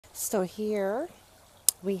So here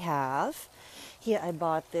we have, here I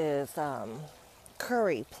bought this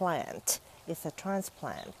curry plant. It's a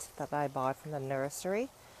transplant that I bought from the nursery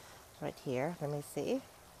right here. Let me see.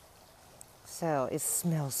 So it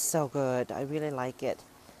smells so good. I really like it.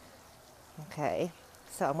 Okay,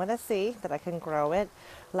 so I'm gonna see that I can grow it.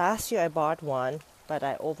 Last year I bought one, but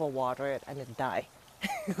I overwater it and it died.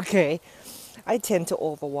 Okay, I tend to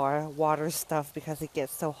water stuff because it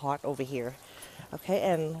gets so hot over here. Okay,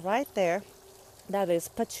 and right there, that is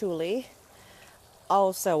patchouli.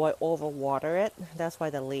 Also, I overwater it. That's why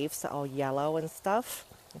the leaves are all yellow and stuff.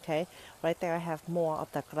 Okay, right there I have more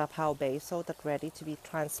of the grapao basil that's ready to be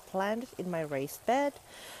transplanted in my raised bed.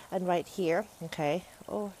 And right here, okay,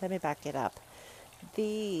 oh, let me back it up.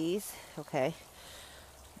 These, okay,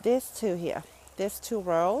 these two here, these two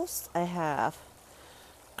rows, I have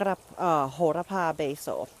horapa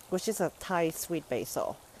basil, which is a Thai sweet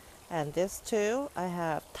basil. And this two, I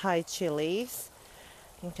have Thai chilies.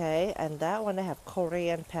 Okay, and that one I have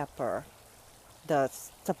Korean pepper. That's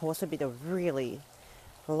supposed to be the really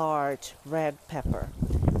large red pepper.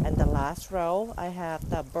 And the last row, I have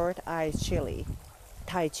the bird eye chili,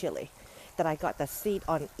 Thai chili, that I got the seed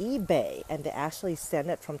on eBay, and they actually sent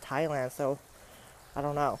it from Thailand. So I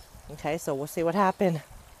don't know. Okay, so we'll see what happened.